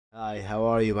Hi, how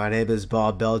are you? My name is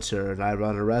Bob Belcher, and I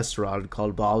run a restaurant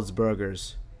called Bob's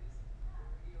Burgers.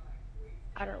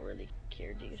 I don't really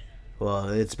care, dude. Well,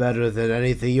 it's better than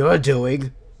anything you're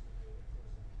doing.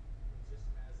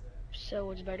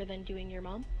 So it's better than doing your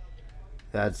mom?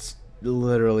 That's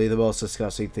literally the most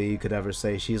disgusting thing you could ever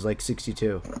say. She's like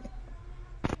 62.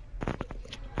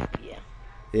 Yeah.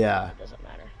 Yeah. It doesn't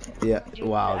matter. Yeah. Dude,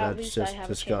 Wow, at that's least just I have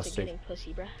disgusting. A chance of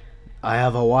getting pussy, bruh. I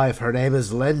have a wife. Her name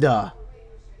is Linda.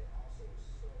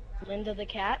 Linda the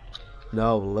cat?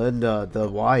 No, Linda, the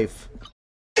wife.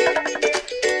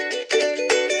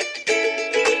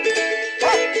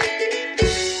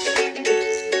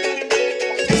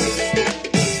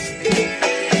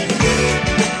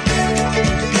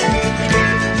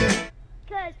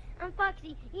 I'm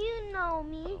Foxy, you know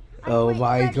me. Oh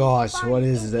my gosh, what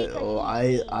is that? Oh,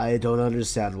 I don't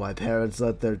understand why parents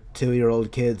let their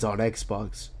 2-year-old kids on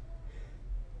Xbox.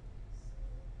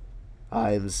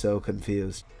 I am so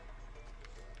confused.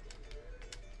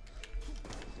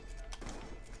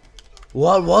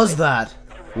 What was that?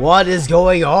 What is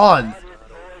going on?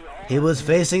 He was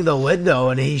facing the window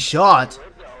and he shot.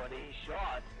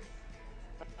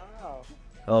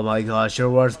 Oh my gosh, you're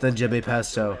worse than Jimmy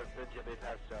Pesto.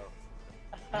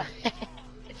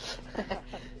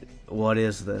 What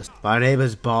is this? My name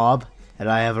is Bob, and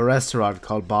I have a restaurant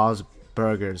called Bob's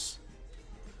Burgers.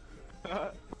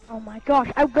 Oh my gosh,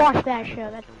 I watched that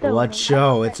show. That's so What funny.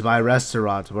 show? It's my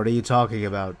restaurant. What are you talking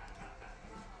about?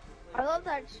 I love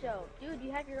that show. Dude,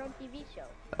 you have your own TV show.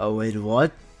 Oh, wait,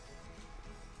 what?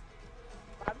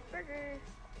 Bob's Burgers.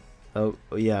 Oh,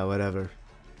 yeah, whatever.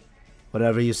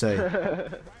 Whatever you say.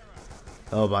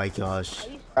 Oh my gosh.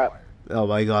 Oh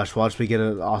my gosh, watch me get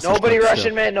an awesome Nobody show.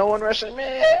 rushing me, no one rushing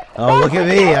me. Oh, look at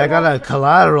me, I got a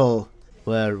collateral.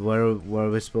 What are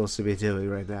we supposed to be doing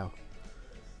right now?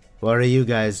 What are you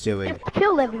guys doing? Just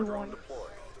kill everyone.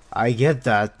 I get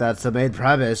that, that's the main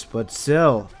premise, but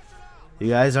still. You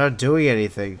guys aren't doing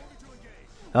anything.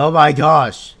 Oh my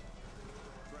gosh.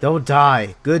 Don't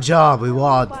die. Good job, we Oh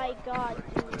won. my god,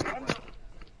 dude.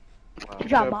 Good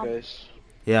job, Bob.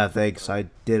 Yeah, thanks, I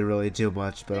didn't really do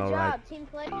much, but Good alright. job, team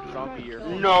play.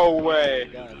 No way.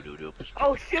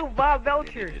 Oh shoot, Bob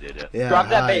Belcher. Yeah, Drop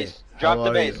that hi. bass. Drop How the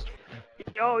are bass.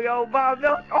 Yo, Bob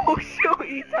Belcher. Oh shoot,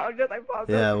 he sounds just like Bob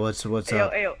you? Yeah, Belcher. what's Ayo,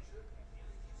 up? ayo.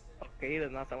 Okay, he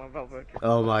does not sound like Bob Belcher.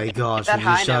 Oh my gosh, That would you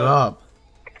high shut note. up?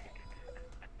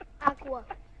 Aqua.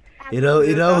 You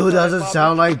know who doesn't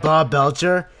sound like Bob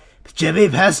Belcher? Jimmy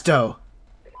Pesto.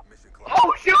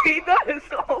 Oh shoot, he does.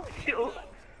 Oh shoot.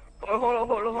 Oh,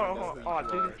 hold on. Oh,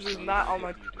 dude, this dude's not on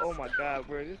my. Oh my god,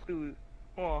 bro, this dude.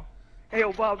 Hold on. Hey,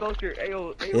 yo, Bob Belcher.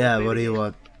 Ayo. Yeah, what do you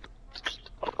want?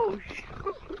 Oh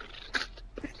shoot.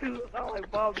 This dude sounds like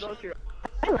Bob Belcher.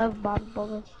 I love Bob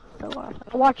Belcher so much.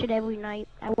 I watch it every night.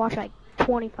 I watch like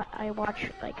 25. I watch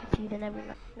like a season every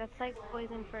night. That's like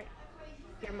poison for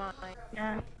your mind.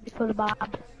 Yeah, it's for the Bob.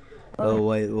 Oh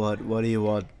wait, what do you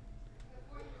want?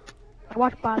 I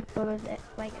watch Bob Belcher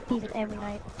like season every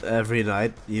night. Every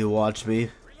night you watch me,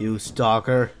 you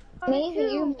stalker. Amazing,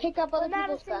 you pick up other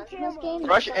people's guns in this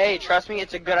game? Hey, trust me,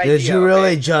 it's a good idea. Did you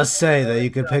really okay? just say that you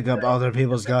could pick up other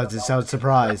people's guns and sound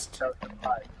surprised?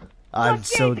 I'm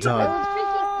so done.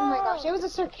 Oh my gosh, it was a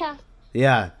sarcastic.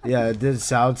 Yeah, it did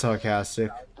sound sarcastic.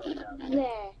 There.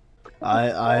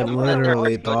 I'm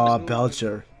literally Bob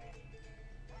Belcher.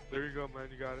 There you go, man.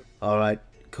 You got it. Alright,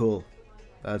 cool.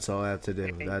 That's all I have to do.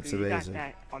 Hey, That's dude, amazing. You got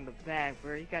that on the bag,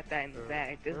 bro. You got that in the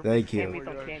bag. Just Thank you. hand me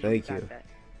some candy, Thank got you. that.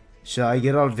 Should I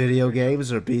get on video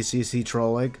games or BCC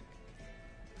trolling?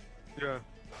 Yeah.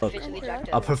 Officially jacked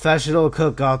A up. professional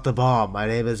cook got the bomb. My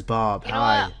name is Bob. You know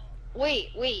Hi. what?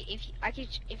 Wait.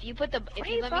 If you let me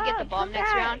get the Bob, bomb come next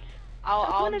back. round,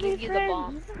 I'll give you the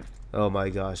bomb. Oh my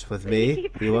gosh, with me?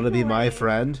 You want to be my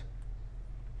friend?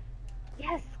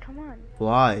 Yes, come on.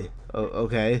 Why? Oh,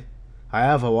 okay. I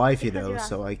have a wife, you Because know, you're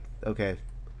so okay.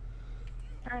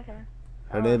 Okay.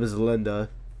 Her name is Linda.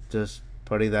 Just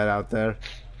putting that out there.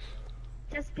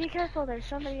 Just be careful. There's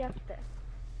somebody up there.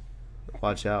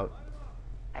 Watch out.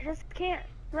 I just can't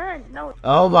run. No.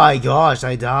 Oh my gosh,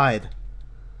 I died.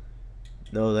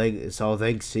 No, it's all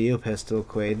thanks to you, Pistol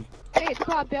Queen. Hey, it's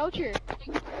Bob Belcher.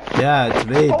 Yeah, it's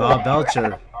me, Bob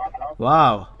Belcher.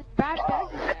 Wow. Bash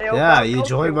back. Yeah, you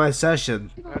joined my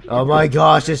session. Oh my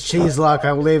gosh, it's cheese luck.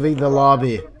 I'm leaving the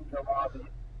lobby.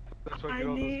 That's why I you get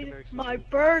all those need connections. my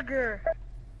burger.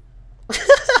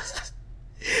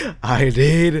 I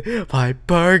need my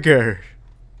burger.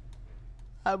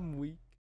 I'm weak.